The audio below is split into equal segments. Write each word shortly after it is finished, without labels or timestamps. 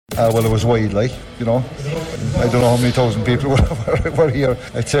Well, it was wide, like, you know. I don't know how many thousand people were here.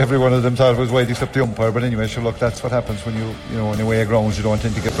 I'd say every one of them thought it was wide except the umpire. But anyway, sure, look, that's what happens when when you weigh grounds, you don't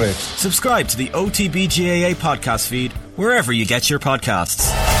tend to get breaks. Subscribe to the OTBGAA podcast feed wherever you get your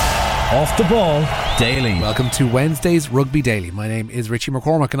podcasts. Off the Ball Daily. Welcome to Wednesday's Rugby Daily. My name is Richie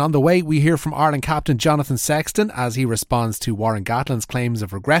McCormack, and on the way we hear from Ireland captain Jonathan Sexton as he responds to Warren Gatland's claims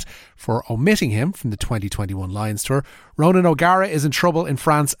of regret for omitting him from the 2021 Lions tour. Ronan O'Gara is in trouble in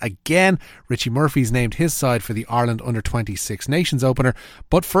France again. Richie Murphy's named his side for the Ireland Under-20 Six Nations opener.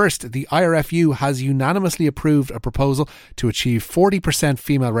 But first, the IRFU has unanimously approved a proposal to achieve 40%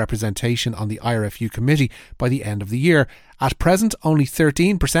 female representation on the IRFU committee by the end of the year. At present, only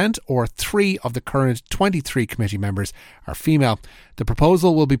 13%, or 3 of the current 23 committee members, are female. The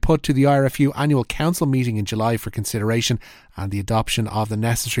proposal will be put to the IRFU annual council meeting in July for consideration and the adoption of the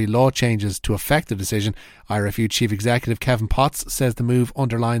necessary law changes to affect the decision. IRFU Chief Executive Kevin Potts says the move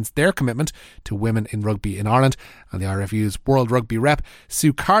underlines their commitment to women in rugby in Ireland, and the IRFU's World Rugby rep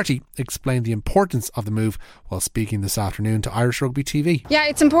Sue Carty explained the importance of the move while speaking this afternoon to Irish Rugby TV. Yeah,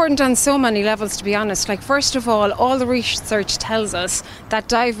 it's important on so many levels, to be honest. Like, first of all the research tells us that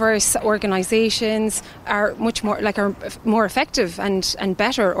diverse organisations are much more are more effective and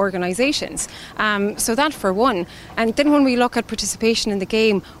better organisations. So that for one. And then when we look at participation in the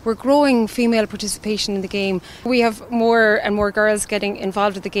game, we're growing female participation in the game. We have more and more girls getting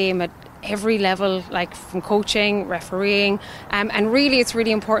involved in the game at every level, like from coaching, refereeing, and really it's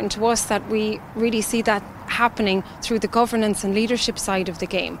really important to us that we really see that happening through the governance and leadership side of the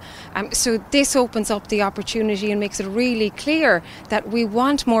game. So this opens up the opportunity and makes it really clear that we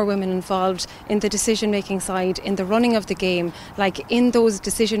want more women involved in the decision-making side, in the running of the game, like in those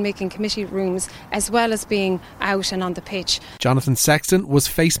decision-making committee rooms, as well as being out and on the pitch. Jonathan Sexton was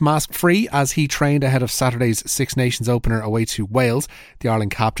face mask free as he trained ahead of Saturday's Six Nations opener away to Wales. The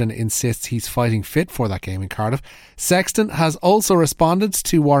Ireland captain insists he's fighting fit for that game in Cardiff. Sexton has also responded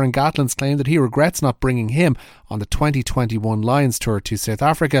to Warren Gatland's claim that he regrets not bringing him on the 2021 Lions tour to South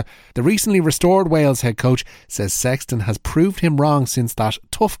Africa. The recently restored Wales head coach says Sexton has proved him wrong since that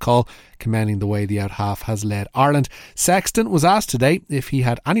tough call, commending the way the out half has led Ireland. Sexton was asked today if he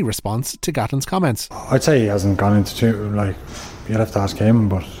had any response to Gatland's comments. I'd say he hasn't gone into you'd have to ask him,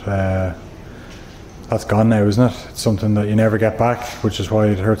 but that's gone now, isn't it? It's something that you never get back, which is why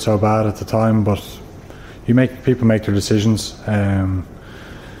it hurt so bad at the time. But people make their decisions.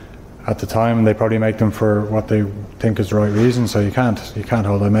 At the time, they probably make them for what they think is the right reason. So you can't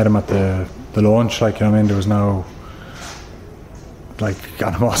hold. I met him at the launch. There was no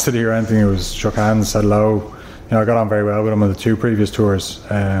animosity or anything. It was shook hands, said hello. I got on very well with him on the 2 previous tours.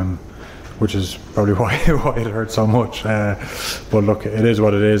 Which is probably why it hurt so much. But look, it is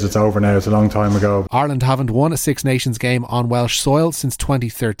what it is. It's over now. It's a long time ago. Ireland haven't won a Six Nations game on Welsh soil since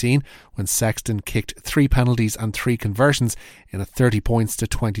 2013, when Sexton kicked 3 penalties and 3 conversions in a 30 points to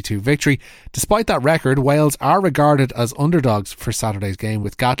 22 victory. Despite that record, Wales are regarded as underdogs for Saturday's game,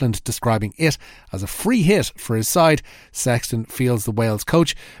 with Gatland describing it as a free hit for his side. Sexton feels the Wales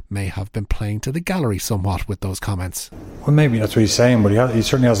coach may have been playing to the gallery somewhat with those comments. Well, maybe that's what he's saying, but he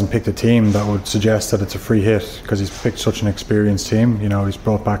certainly hasn't picked a team that would suggest that it's a free hit, because he's picked such an experienced team. He's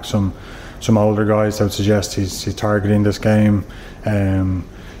brought back some older guys that would suggest he's targeting this game.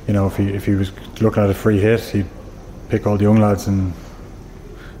 If he was looking at a free hit, he'd pick all the young lads and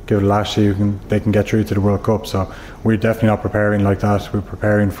give it a lash so they can get through to the World Cup. So we're definitely not preparing like that. We're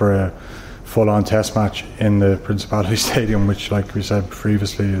preparing for a full-on test match in the Principality Stadium, which, like we said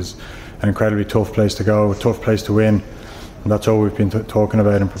previously, is an incredibly tough place to go, a tough place to win. And that's all we've been talking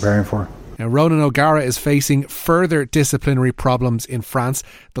about and preparing for. Now, Ronan O'Gara is facing further disciplinary problems in France.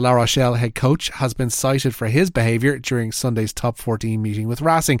 The La Rochelle head coach has been cited for his behaviour during Sunday's top 14 meeting with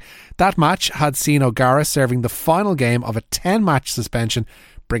Racing. That match had seen O'Gara serving the final game of a 10-match suspension,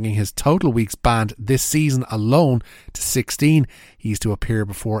 bringing his total weeks banned this season alone to 16. He's to appear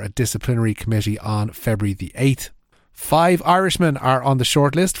before a disciplinary committee on February the 8th. 5 Irishmen are on the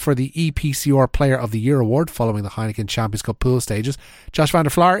shortlist for the EPCR Player of the Year award following the Heineken Champions Cup pool stages. Josh van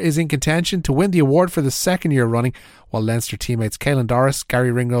der Flaar is in contention to win the award for the second year running, while Leinster teammates Caelan Doris,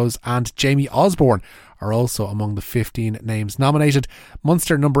 Gary Ringrose and Jamie Osborne are also among the 15 names nominated.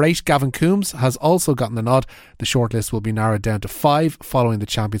 Munster number 8 Gavin Coombs has also gotten the nod. The shortlist will be narrowed down to 5 following the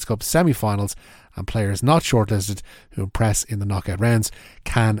Champions Cup semi-finals, and players not shortlisted who impress in the knockout rounds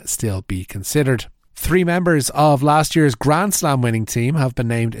can still be considered. 3 members of last year's Grand Slam winning team have been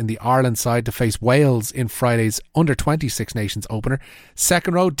named in the Ireland side to face Wales in Friday's Under-20 Six Nations opener.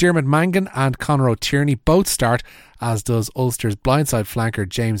 Second row, Diarmuid Mangan and Conor O'Tierney both start as does Ulster's blindside flanker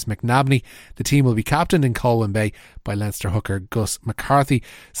James McNabney. The team will be captained in Colwyn Bay by Leinster hooker Gus McCarthy.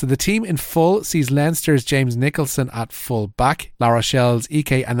 So the team in full sees Leinster's James Nicholson at full back. La Rochelle's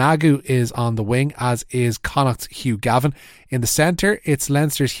Ike Anagu is on the wing, as is Connacht's Hugh Gavin. In the centre, it's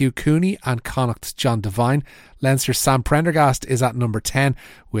Leinster's Hugh Cooney and Connacht's John Devine. Leinster's Sam Prendergast is at number 10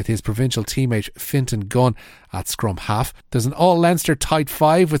 with his provincial teammate Fintan Gunn at scrum half. There's an all-Leinster tight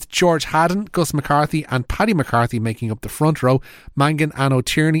five with George Haddon, Gus McCarthy and Paddy McCarthy making up the front row. Mangan and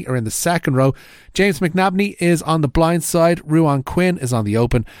O'Tierney are in the second row. James McNabney is on the blind side, Ruan Quinn is on the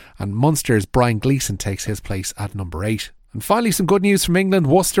open, and Munster's Brian Gleeson takes his place at number 8. And finally, some good news from England.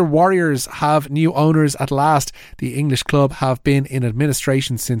 Worcester Warriors have new owners at last. The English club have been in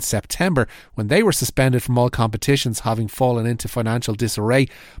administration since September, when they were suspended from all competitions, having fallen into financial disarray.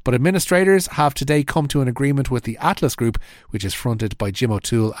 But administrators have today come to an agreement with the Atlas Group, which is fronted by Jim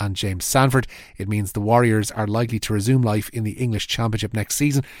O'Toole and James Sanford. It means the Warriors are likely to resume life in the English Championship next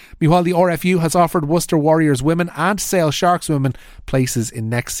season. Meanwhile, the RFU has offered Worcester Warriors women and Sale Sharks women places in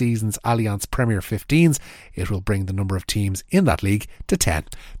next season's Allianz Premier 15s. It will bring the number of teams in that league to 10.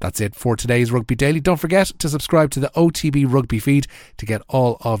 That's it for today's Rugby Daily. Don't forget to subscribe to the OTB Rugby feed to get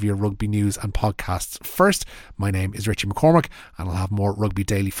all of your rugby news and podcasts first. My name is Richie McCormack, and I'll have more Rugby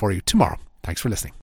Daily for you tomorrow. Thanks for listening.